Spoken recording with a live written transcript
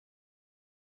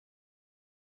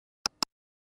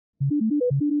Hey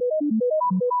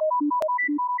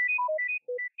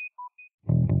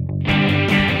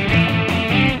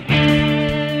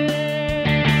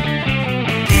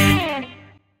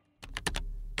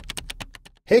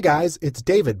guys, it's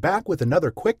David back with another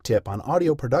quick tip on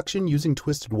audio production using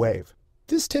TwistedWave.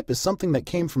 This tip is something that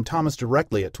came from Thomas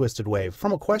directly at TwistedWave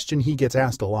from a question he gets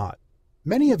asked a lot.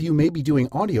 Many of you may be doing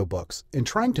audiobooks and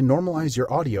trying to normalize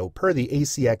your audio per the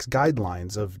ACX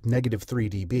guidelines of -3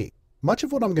 dB. Much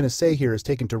of what I'm going to say here is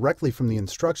taken directly from the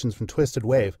instructions from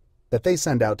TwistedWave that they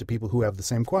send out to people who have the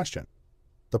same question.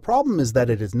 The problem is that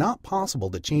it is not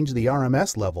possible to change the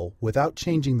RMS level without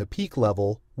changing the peak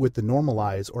level with the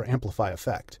normalize or amplify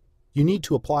effect. You need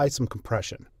to apply some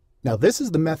compression. Now this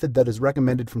is the method that is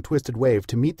recommended from TwistedWave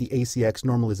to meet the ACX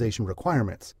normalization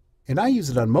requirements, and I use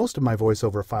it on most of my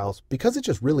voiceover files because it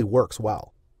just really works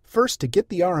well. First, to get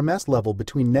the RMS level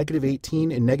between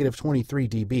 -18 and -23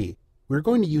 dB, we're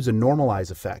going to use a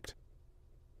normalize effect.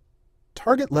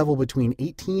 Target level between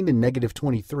 18 and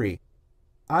 -23.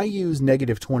 I use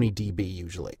 -20 dB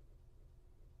usually.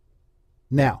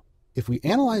 Now, if we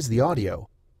analyze the audio,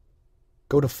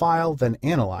 go to File, then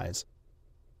Analyze.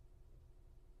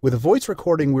 With a voice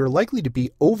recording, we're likely to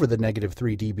be over the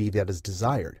 -3 dB that is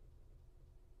desired.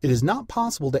 It is not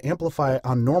possible to amplify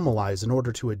on Normalize in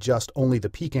order to adjust only the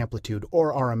peak amplitude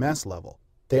or RMS level.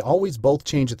 They always both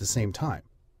change at the same time.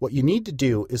 What you need to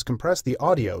do is compress the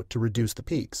audio to reduce the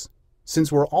peaks.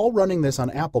 Since we're all running this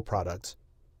on Apple products,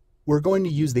 we're going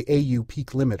to use the AU peak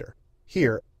limiter.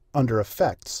 Here, under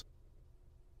Effects,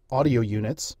 Audio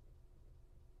Units,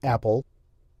 Apple,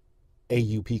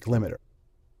 AU peak limiter.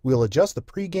 We'll adjust the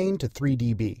pregain to 3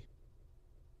 dB.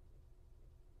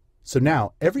 So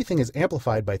now everything is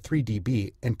amplified by 3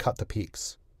 dB and cut the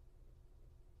peaks.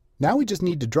 Now we just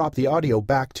need to drop the audio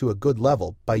back to a good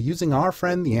level by using our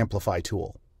friend the Amplify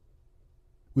tool.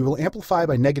 We will amplify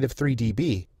by -3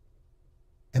 dB,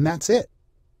 and that's it.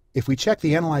 If we check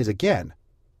the Analyze again,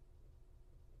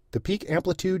 the peak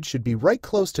amplitude should be right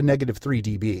close to -3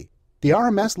 dB. The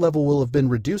RMS level will have been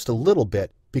reduced a little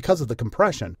bit because of the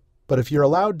compression, but if you're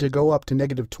allowed to go up to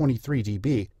 -23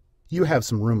 dB, you have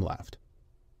some room left.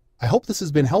 I hope this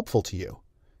has been helpful to you.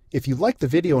 If you liked the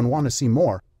video and want to see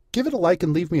more, give it a like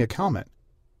and leave me a comment.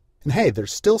 And hey,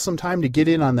 there's still some time to get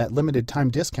in on that limited time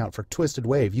discount for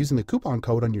TwistedWave using the coupon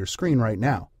code on your screen right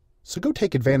now, so go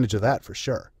take advantage of that for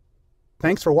sure.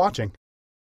 Thanks for watching.